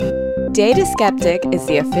Data Skeptic is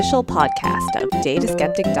the official podcast of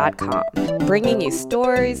Dataskeptic.com, bringing you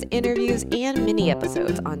stories, interviews, and mini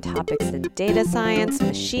episodes on topics in data science,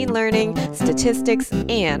 machine learning, statistics,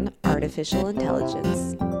 and artificial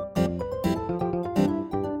intelligence.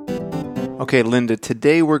 Okay, Linda,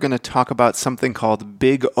 today we're going to talk about something called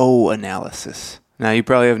Big O analysis. Now, you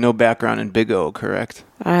probably have no background in Big O, correct?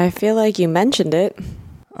 I feel like you mentioned it.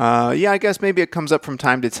 Yeah, I guess maybe it comes up from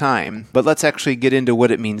time to time, but let's actually get into what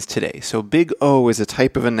it means today. So Big O is a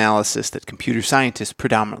type of analysis that computer scientists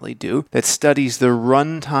predominantly do that studies the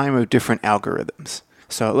runtime of different algorithms.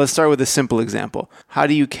 So let's start with a simple example. How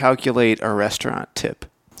do you calculate a restaurant tip?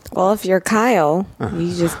 Well, if you're Kyle,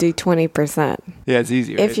 you just do 20%. Yeah, it's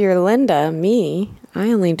easy, right? If you're Linda, me,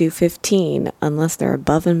 I only do 15 unless they're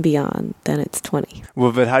above and beyond, then it's 20.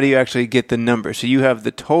 Well, but how do you actually get the number? So you have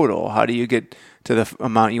the total. How do you get to the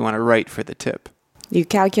amount you want to write for the tip? You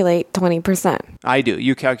calculate 20%. I do.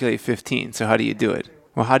 You calculate 15. So how do you do it?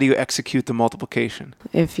 Well, how do you execute the multiplication?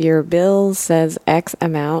 If your bill says X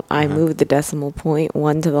amount, I move the decimal point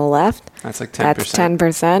 1 to the left. That's like 10%. That's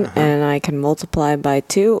 10%, and I can multiply by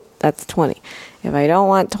 2. That's 20. If I don't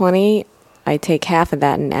want 20, I take half of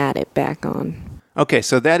that and add it back on. Okay,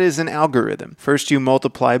 so that is an algorithm. First you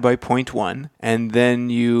multiply by 0.1, and then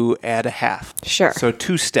you add a half. Sure. So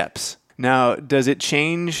 2 steps. Now, does it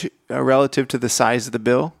change relative to the size of the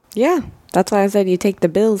bill? Yeah, that's why I said you take the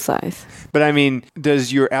bill size. But I mean,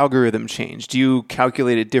 does your algorithm change? Do you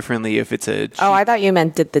calculate it differently if it's a... Oh, I thought you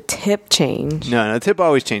meant did the tip change? No, the tip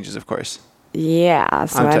always changes, of course. Yeah,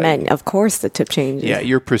 so I meant, of course the tip changes. Yeah,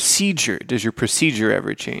 your procedure. Does your procedure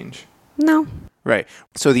ever change? No. Right.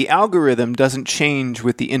 So the algorithm doesn't change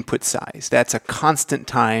with the input size. That's a constant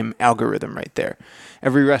time algorithm right there.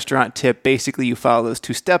 Every restaurant tip, basically you follow those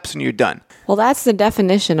 2 steps and you're done. Well, that's the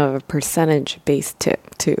definition of a percentage-based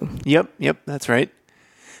tip, too. Yep, that's right.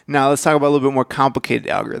 Now let's talk about a little bit more complicated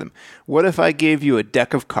algorithm. What if I gave you a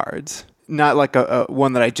deck of cards? Not like a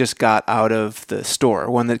one that I just got out of the store,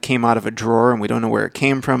 one that came out of a drawer and we don't know where it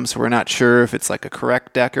came from, so we're not sure if it's like a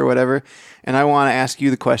correct deck or whatever. And I want to ask you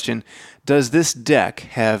the question, does this deck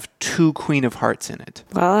have 2 Queen of Hearts in it?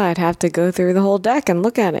 Well, I'd have to go through the whole deck and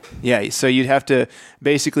look at it. Yeah, so you'd have to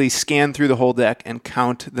basically scan through the whole deck and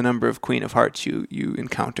count the number of Queen of Hearts you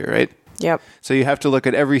encounter, right? Yep. So you have to look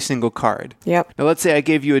at every single card. Yep. Now let's say I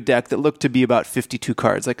gave you a deck that looked to be about 52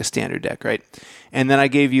 cards, like a standard deck, right? And then I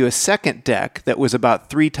gave you a second deck that was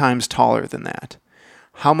about 3 times taller than that.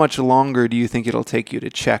 How much longer do you think it'll take you to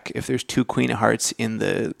check if there's 2 Queen of Hearts in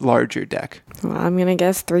the larger deck? Well, I'm going to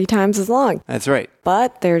guess 3 times as long. That's right.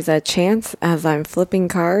 But there's a chance as I'm flipping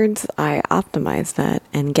cards, I optimize that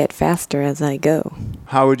and get faster as I go.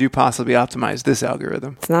 How would you possibly optimize this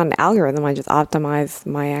algorithm? It's not an algorithm. I just optimize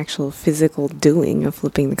my actual physical doing of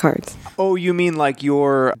flipping the cards. Oh, you mean like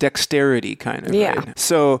your dexterity kind of, yeah. Right?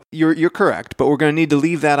 So you're correct, but we're going to need to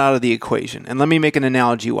leave that out of the equation. And let me make an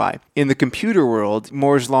analogy why. In the computer world,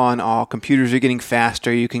 Moore's Law and all, computers are getting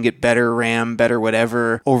faster. You can get better RAM, better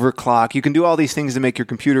whatever, overclock. You can do all these things to make your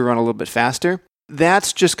computer run a little bit faster.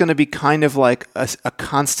 That's just going to be kind of like a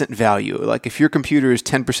constant value. Like if your computer is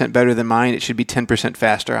 10% better than mine, it should be 10%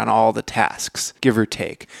 faster on all the tasks, give or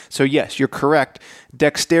take. So yes, you're correct.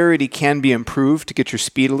 Dexterity can be improved to get your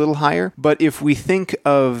speed a little higher. But if we think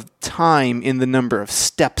of time in the number of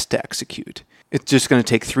steps to execute, it's just going to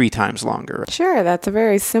take 3 times longer. Sure, that's a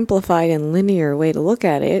very simplified and linear way to look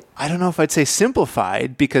at it. I don't know if I'd say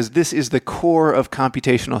simplified because this is the core of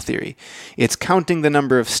computational theory. It's counting the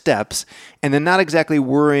number of steps and then not exactly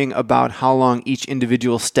worrying about how long each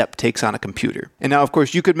individual step takes on a computer. And now, of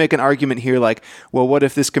course, you could make an argument here like, well, what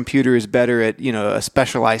if this computer is better at, a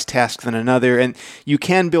specialized task than another? And you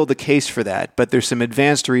can build a case for that, but there's some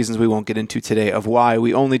advanced reasons we won't get into today of why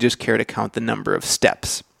we only just care to count the number of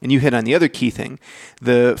steps. And you hit on the other key thing.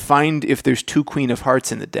 The find if there's 2 Queen of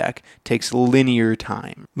Hearts in the deck takes linear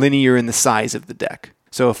time. Linear in the size of the deck.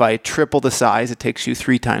 So if I triple the size, it takes you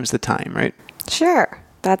 3 times the time, right? Sure.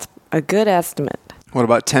 That's a good estimate. What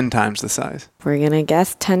about 10 times the size? We're going to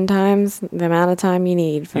guess 10 times the amount of time you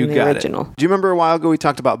need from the original. Do you remember a while ago we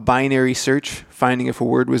talked about binary search, finding if a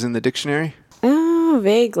word was in the dictionary? Oh,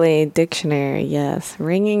 vaguely. Dictionary, yes.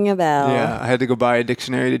 Ringing a bell. Yeah, I had to go buy a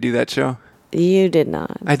dictionary to do that show. You did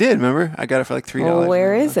not. I did, remember? I got it for like $3. Well,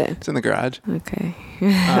 where is it? It's in the garage. Okay.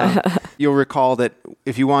 You'll recall that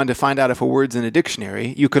if you wanted to find out if a word's in a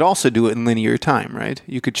dictionary, you could also do it in linear time, right?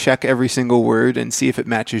 You could check every single word and see if it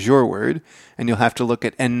matches your word, and you'll have to look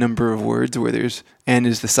at n number of words where there's n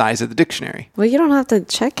is the size of the dictionary. Well, you don't have to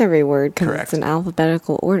check every word because Correct. it's in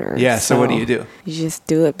alphabetical order. Yeah, so what do? You just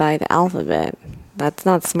do it by the alphabet. That's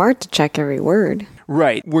not smart to check every word.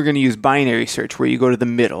 Right. We're going to use binary search where you go to the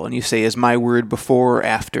middle and you say, is my word before or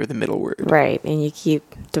after the middle word? Right. And you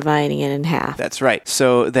keep dividing it in half. That's right.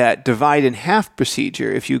 So that divide in half procedure,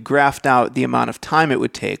 if you graphed out the amount of time it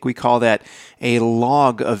would take, we call that a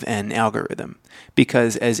log of n algorithm.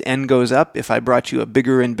 Because as n goes up, if I brought you a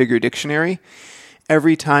bigger and bigger dictionary,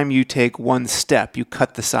 every time you take one step, you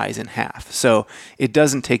cut the size in half. So it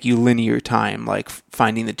doesn't take you linear time like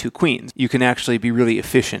finding the two queens. You can actually be really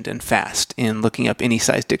efficient and fast in looking up any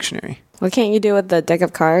size dictionary. What can't you do with the deck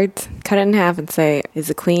of cards? Cut it in half and say, is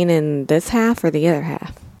the queen in this half or the other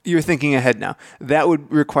half? You're thinking ahead now. That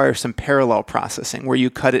would require some parallel processing where you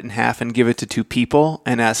cut it in half and give it to two people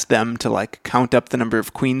and ask them to like count up the number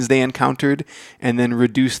of queens they encountered and then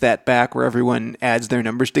reduce that back where everyone adds their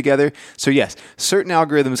numbers together. So yes, certain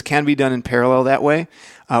algorithms can be done in parallel that way.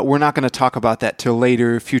 We're not going to talk about that till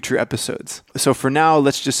later future episodes. So for now,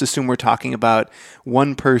 let's just assume we're talking about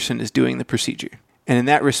one person is doing the procedure. And in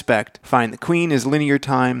that respect, find the queen is linear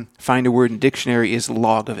time, find a word in dictionary is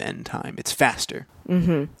log of n time. It's faster.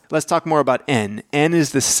 Mm-hmm. Let's talk more about n. N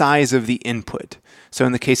is the size of the input. So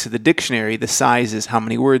in the case of the dictionary, the size is how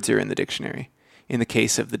many words are in the dictionary. In the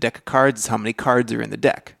case of the deck of cards, it's how many cards are in the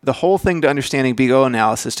deck. The whole thing to understanding big O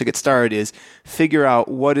analysis to get started is figure out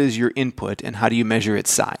what is your input and how do you measure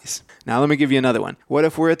its size. Now let me give you another one. What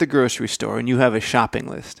if we're at the grocery store and you have a shopping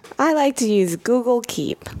list? I like to use Google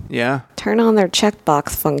Keep. Yeah? Turn on their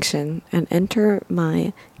checkbox function and enter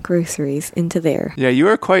my groceries into there. Yeah, you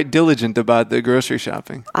are quite diligent about the grocery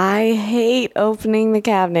shopping. I hate opening the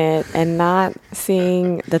cabinet and not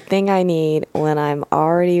seeing the thing I need when I'm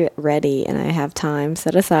already ready and I have time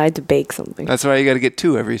set aside to bake something. That's why you got to get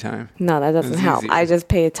two every time. No, that doesn't That's help. easier. I just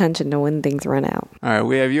pay attention to when things run out. All right,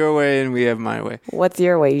 we have your way and we have my way. What's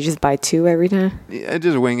your way? You just buy two every time? Yeah,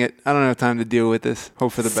 just wing it. I don't have time to deal with this.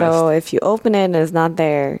 Hope for the So best. if you open it and it's not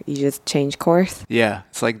there, you just change course? Yeah,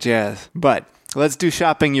 it's like jazz. But let's do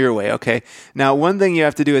shopping your way, okay? Now, one thing you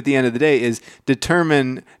have to do at the end of the day is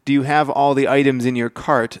determine, do you have all the items in your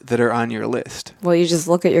cart that are on your list? Well, you just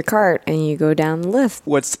look at your cart and you go down the list.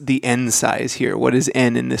 What's the n size here? What is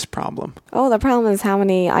n in this problem? Oh, the problem is how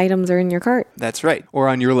many items are in your cart. That's right. Or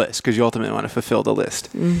on your list, because you ultimately want to fulfill the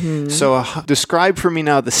list. Mm-hmm. So describe for me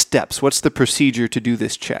now the steps. What's the procedure to do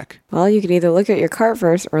this check? Well, you could either look at your cart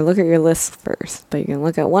first or look at your list first. But you can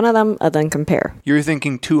look at one of them and then compare. You're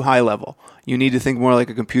thinking too high level. You need to think more like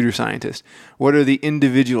a computer scientist. What are the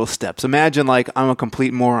individual steps? Imagine like I'm a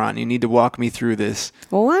complete moron. You need to walk me through this.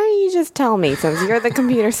 Well, why don't you just tell me? Since you're the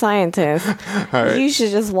computer scientist, All right. you should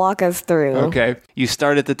just walk us through. Okay. You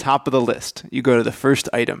start at the top of the list. You go to the first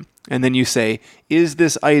item. And then you say, is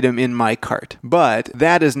this item in my cart? But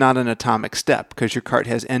that is not an atomic step because your cart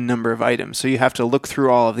has n number of items. So you have to look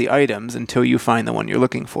through all of the items until you find the one you're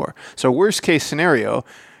looking for. So worst case scenario,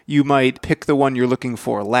 you might pick the one you're looking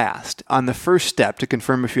for last. On the first step, to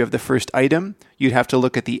confirm if you have the first item, you'd have to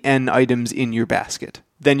look at the n items in your basket.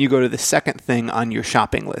 Then you go to the second thing on your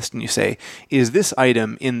shopping list and you say, is this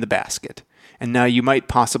item in the basket? And now you might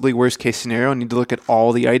possibly, worst case scenario, need to look at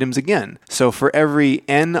all the items again. So for every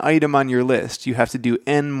n item on your list, you have to do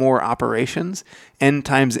n more operations. N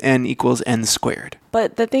times n equals n squared.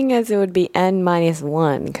 But the thing is, it would be n minus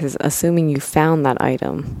 1, because assuming you found that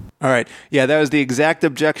item. All right. Yeah, that was the exact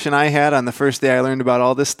objection I had on the first day I learned about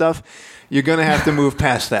all this stuff. You're going to have to move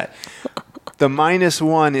past that. The minus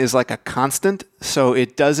 1 is like a constant, so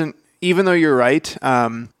it doesn't, even though you're right,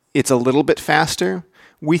 it's a little bit faster.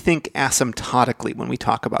 We think asymptotically when we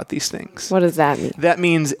talk about these things. What does that mean? That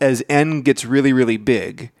means as n gets really, really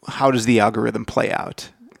big, how does the algorithm play out?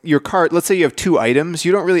 Your cart, let's say you have two items,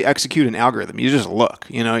 you don't really execute an algorithm. You just look,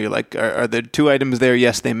 you're like, are the two items there?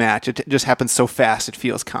 Yes, they match. It just happens so fast, it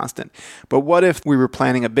feels constant. But what if we were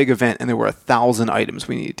planning a big event and there were 1,000 items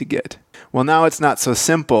we needed to get? Well, now it's not so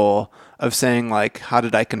simple of saying like, how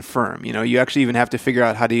did I confirm? You actually even have to figure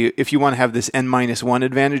out if you want to have this n minus 1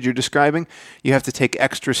 advantage you're describing, you have to take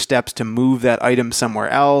extra steps to move that item somewhere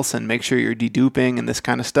else and make sure you're deduping and this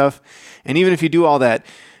kind of stuff. And even if you do all that,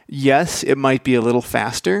 yes, it might be a little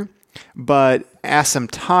faster, but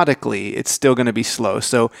asymptotically, it's still going to be slow.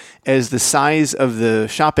 So as the size of the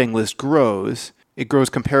shopping list grows, it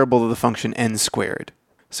grows comparable to the function n squared.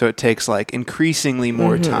 So it takes like increasingly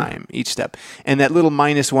more time each step. And that little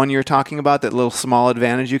minus 1 you're talking about, that little small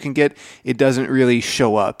advantage you can get, it doesn't really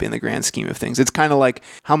show up in the grand scheme of things. It's kind of like,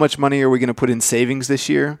 how much money are we going to put in savings this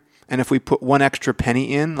year? And if we put one extra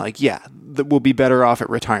penny in, like, yeah, we'll be better off at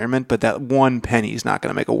retirement, but that one penny is not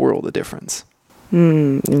going to make a world of difference.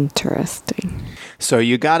 Interesting. So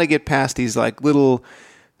you got to get past these like little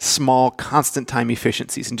small constant time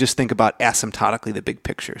efficiencies and just think about asymptotically the big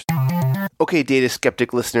pictures. Okay, Data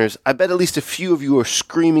Skeptic listeners, I bet at least a few of you are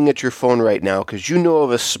screaming at your phone right now because you know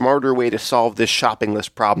of a smarter way to solve this shopping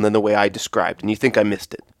list problem than the way I described, and you think I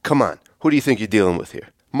missed it. Come on, who do you think you're dealing with here?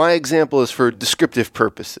 My example is for descriptive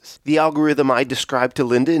purposes. The algorithm I described to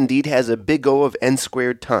Linda indeed has a big O of n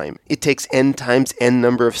squared time. It takes n times n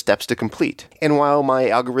number of steps to complete. And while my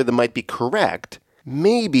algorithm might be correct,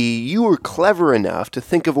 maybe you were clever enough to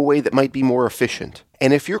think of a way that might be more efficient.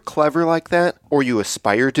 And if you're clever like that, or you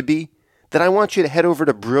aspire to be, then I want you to head over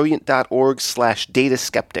to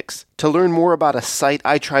brilliant.org/dataskeptics to learn more about a site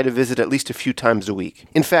I try to visit at least a few times a week.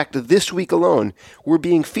 In fact, this week alone, we're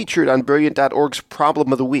being featured on Brilliant.org's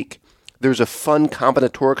Problem of the Week. There's a fun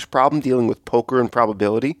combinatorics problem dealing with poker and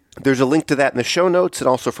probability. There's a link to that in the show notes and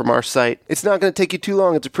also from our site. It's not going to take you too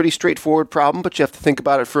long. It's a pretty straightforward problem, but you have to think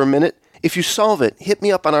about it for a minute. If you solve it, hit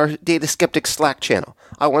me up on our Data Skeptic Slack channel.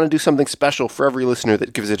 I want to do something special for every listener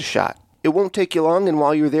that gives it a shot. It won't take you long, and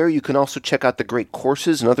while you're there, you can also check out the great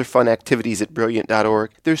courses and other fun activities at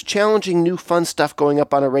Brilliant.org. There's challenging new fun stuff going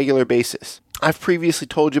up on a regular basis. I've previously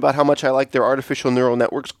told you about how much I like their Artificial Neural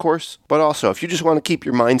Networks course, but also, if you just want to keep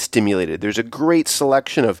your mind stimulated, there's a great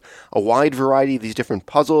selection of a wide variety of these different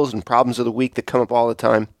puzzles and problems of the week that come up all the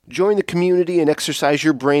time. Join the community and exercise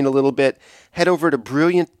your brain a little bit. Head over to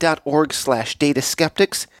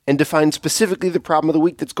brilliant.org/dataskeptics and define specifically the problem of the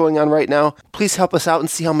week that's going on right now. Please help us out and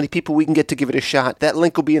see how many people we can get to give it a shot. That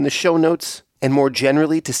link will be in the show notes. And more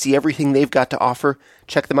generally, to see everything they've got to offer,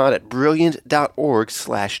 check them out at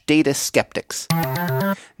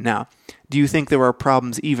brilliant.org/dataskeptics. Now, do you think there are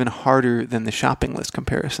problems even harder than the shopping list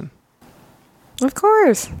comparison? Of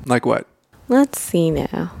course. Like what? Let's see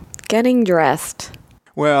now. Getting dressed.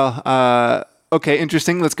 Well, okay,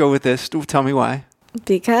 interesting. Let's go with this. Tell me why.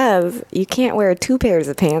 Because you can't wear 2 pairs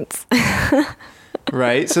of pants.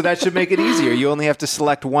 Right? So that should make it easier. You only have to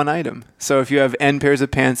select one item. So if you have n pairs of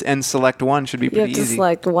pants, n select one should be pretty easy. You have to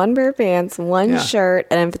select 1 pair of pants, 1 shirt,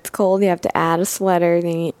 and if it's cold, you have to add a sweater.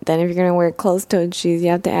 Then if you're going to wear closed-toed shoes, you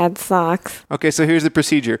have to add socks. Okay, so here's the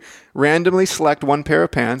procedure. Randomly select 1 pair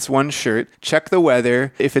of pants, 1 shirt, check the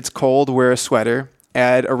weather. If it's cold, wear a sweater.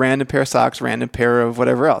 Add a random pair of socks, random pair of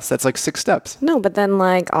whatever else. That's like 6 steps. No, but then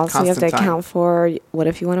also you have to account for what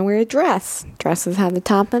if you want to wear a dress? Dresses have the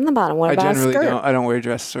top and the bottom. What about a skirt? I don't wear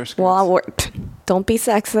dresses or skirts. Well, don't be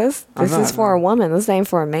sexist. This is for a woman. This ain't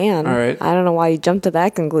for a man. All right. I don't know why you jumped to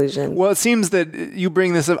that conclusion. Well, it seems that you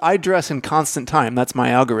bring this up. I dress in constant time. That's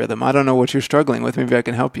my algorithm. I don't know what you're struggling with. Maybe I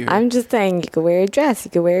can help you. I'm just saying you could wear a dress.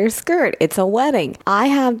 You could wear a skirt. It's a wedding. I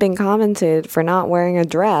have been commented for not wearing a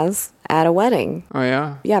dress at a wedding. Oh,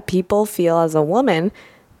 yeah? Yeah, people feel as a woman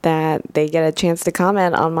that they get a chance to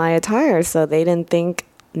comment on my attire, so they didn't think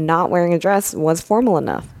not wearing a dress was formal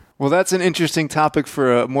enough. Well, that's an interesting topic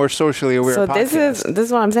for a more socially aware podcast. So this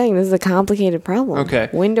is what I'm saying. This is a complicated problem. Okay.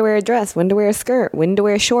 When to wear a dress, when to wear a skirt, when to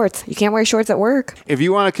wear shorts. You can't wear shorts at work. If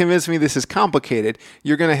you want to convince me this is complicated,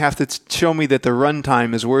 you're going to have to show me that the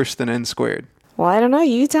runtime is worse than n squared. Well, I don't know.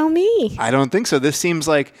 You tell me. I don't think so. This seems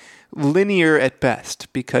like linear at best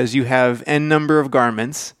because you have n number of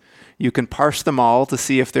garments. You can parse them all to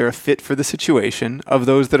see if they're a fit for the situation. Of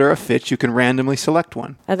those that are a fit, you can randomly select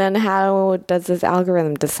one. And then how does this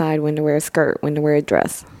algorithm decide when to wear a skirt, when to wear a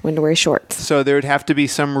dress, when to wear shorts? So there would have to be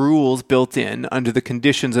some rules built in under the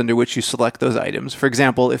conditions under which you select those items. For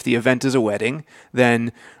example, if the event is a wedding,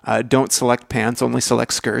 then don't select pants, only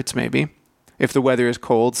select skirts maybe. If the weather is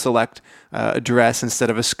cold, select a dress instead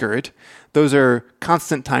of a skirt. Those are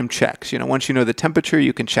constant time checks. Once you know the temperature,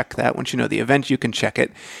 you can check that. Once you know the event, you can check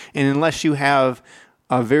it. And unless you have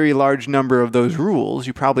a very large number of those rules,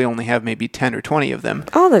 you probably only have maybe 10 or 20 of them.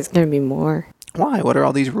 Oh, there's going to be more. Why? What are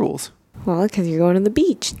all these rules? Well, because you're going to the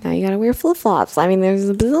beach. Now you got to wear flip-flops. I mean, there's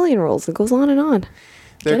a bazillion rules. It goes on and on.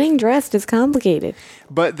 Getting dressed is complicated.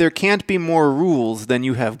 But there can't be more rules than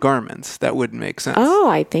you have garments. That wouldn't make sense. Oh,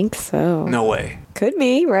 I think so. No way. Could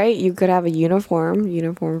be, right? You could have a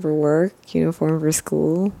uniform for work, uniform for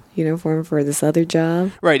school, uniform for this other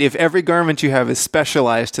job. Right. If every garment you have is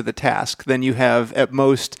specialized to the task, then you have at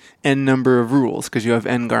most n number of rules because you have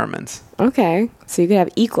n garments. Okay. So you could have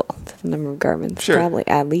equal to the number of garments. Sure. Probably,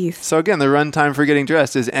 at least. So again, the runtime for getting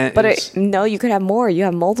dressed is n. But no, you could have more. You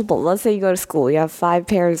have multiple. Let's say you go to school. You have 5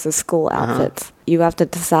 pairs of school outfits. You have to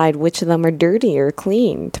decide which of them are dirty or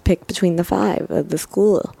clean to pick between the 5 of the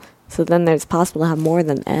school So then it's possible to have more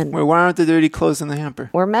than n. Wait, why aren't the dirty clothes in the hamper?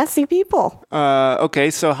 We're messy people. Okay,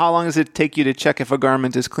 so how long does it take you to check if a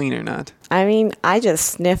garment is clean or not? I mean, I just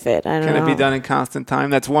sniff it. I don't know. Can it be done in constant time?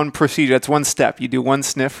 That's one procedure. That's one step. You do one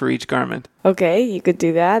sniff for each garment. Okay, you could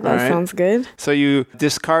do that. That sounds good. So you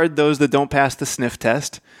discard those that don't pass the sniff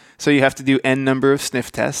test. So you have to do n number of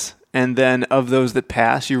sniff tests. And then of those that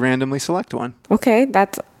pass, you randomly select one. Okay,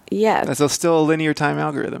 that's still a linear time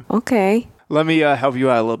algorithm. Okay. Let me help you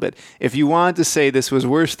out a little bit. If you wanted to say this was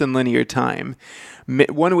worse than linear time,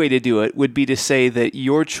 one way to do it would be to say that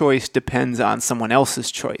your choice depends on someone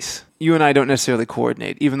else's choice. You and I don't necessarily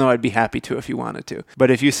coordinate, even though I'd be happy to if you wanted to.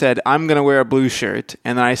 But if you said, I'm going to wear a blue shirt,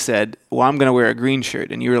 and I said, well, I'm going to wear a green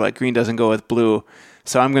shirt, and you were like, green doesn't go with blue,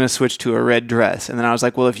 so I'm going to switch to a red dress. And then I was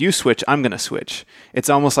like, well, if you switch, I'm going to switch. It's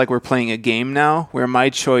almost like we're playing a game now, where my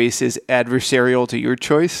choice is adversarial to your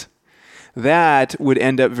choice. That would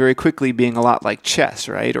end up very quickly being a lot like chess,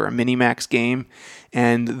 right? Or a mini-max game.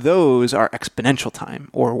 And those are exponential time,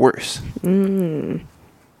 or worse.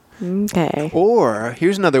 Okay. Or,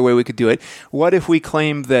 here's another way we could do it. What if we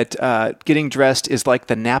claim that getting dressed is like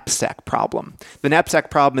the knapsack problem? The knapsack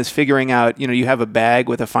problem is figuring out, you have a bag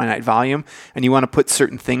with a finite volume, and you want to put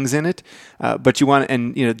certain things in it, but you want,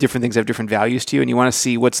 and different things have different values to you, and you want to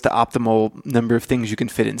see what's the optimal number of things you can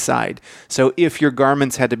fit inside. So if your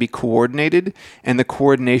garments had to be coordinated, and the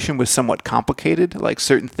coordination was somewhat complicated, like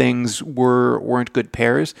certain things weren't good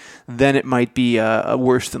pairs, then it might be a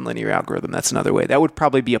worse than linear algorithm. That's another way. That would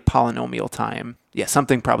probably be a polynomial time. Yeah,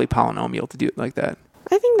 something probably polynomial to do it like that.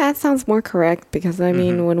 I think that sounds more correct because, I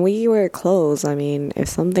mean, when we wear clothes, I mean, if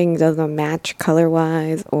something doesn't match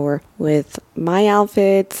color-wise, or with my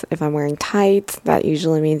outfits, if I'm wearing tights, that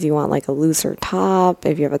usually means you want like a looser top.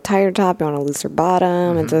 If you have a tighter top, you want a looser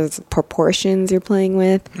bottom. And there's proportions you're playing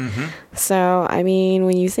with. So, I mean,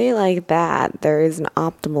 when you say it like that, there is an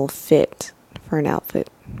optimal fit for an outfit.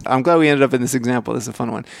 I'm glad we ended up in this example. This is a fun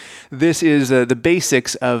one. This is the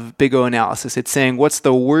basics of Big O analysis. It's saying what's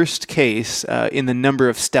the worst case in the number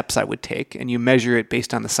of steps I would take, and you measure it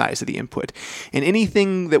based on the size of the input. And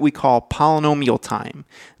anything that we call polynomial time,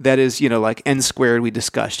 that is, like n squared we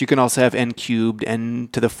discussed. You can also have n cubed, n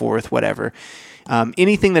to the fourth, whatever.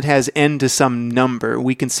 Anything that has n to some number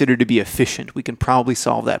we consider to be efficient. We can probably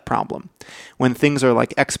solve that problem. When things are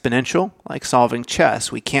like exponential, like solving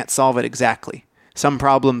chess, we can't solve it exactly. Some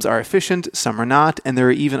problems are efficient, some are not, and there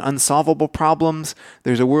are even unsolvable problems.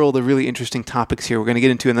 There's a world of really interesting topics here we're going to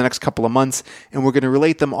get into in the next couple of months, and we're going to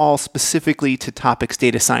relate them all specifically to topics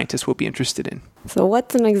data scientists will be interested in. So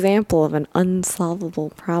what's an example of an unsolvable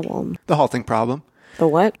problem? The halting problem. The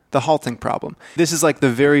what? The halting problem. This is like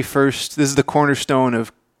this is the cornerstone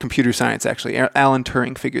of computer science, actually. Alan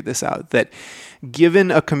Turing figured this out, that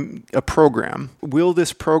given a program, will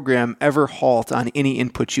this program ever halt on any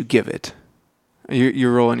input you give it?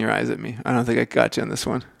 You're rolling your eyes at me. I don't think I got you on this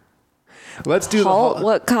one. Let's do halt.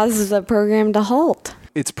 What causes a program to halt?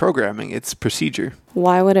 It's programming. It's procedure.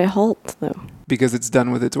 Why would it halt, though? Because it's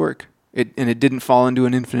done with its work. And it didn't fall into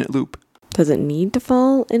an infinite loop. Does it need to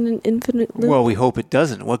fall in an infinite loop? Well, we hope it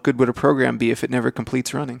doesn't. What good would a program be if it never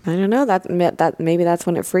completes running? I don't know. That maybe that's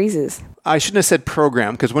when it freezes. I shouldn't have said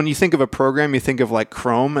program, because when you think of a program, you think of like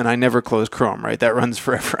Chrome, and I never close Chrome, right? That runs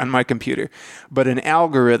forever on my computer. But an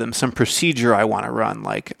algorithm, some procedure I want to run,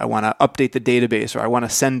 like I want to update the database, or I want to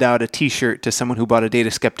send out a t-shirt to someone who bought a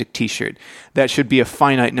Data Skeptic t-shirt, that should be a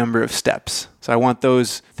finite number of steps. So I want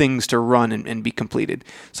those things to run and be completed.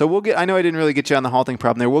 So I know I didn't really get you on the halting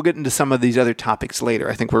problem there. We'll get into some of these other topics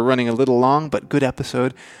later. I think we're running a little long, but good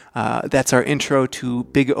episode. That's our intro to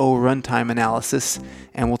Big O runtime analysis,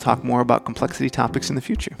 and we'll talk more about complexity topics in the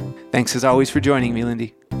future. Thanks as always for joining me,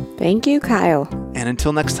 Lindy. Thank you, Kyle. And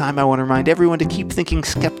until next time, I want to remind everyone to keep thinking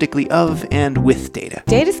skeptically of and with data.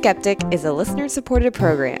 Data Skeptic is a listener-supported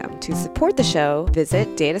program. To support the show, visit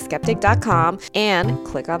dataskeptic.com and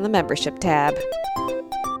click on the membership tab.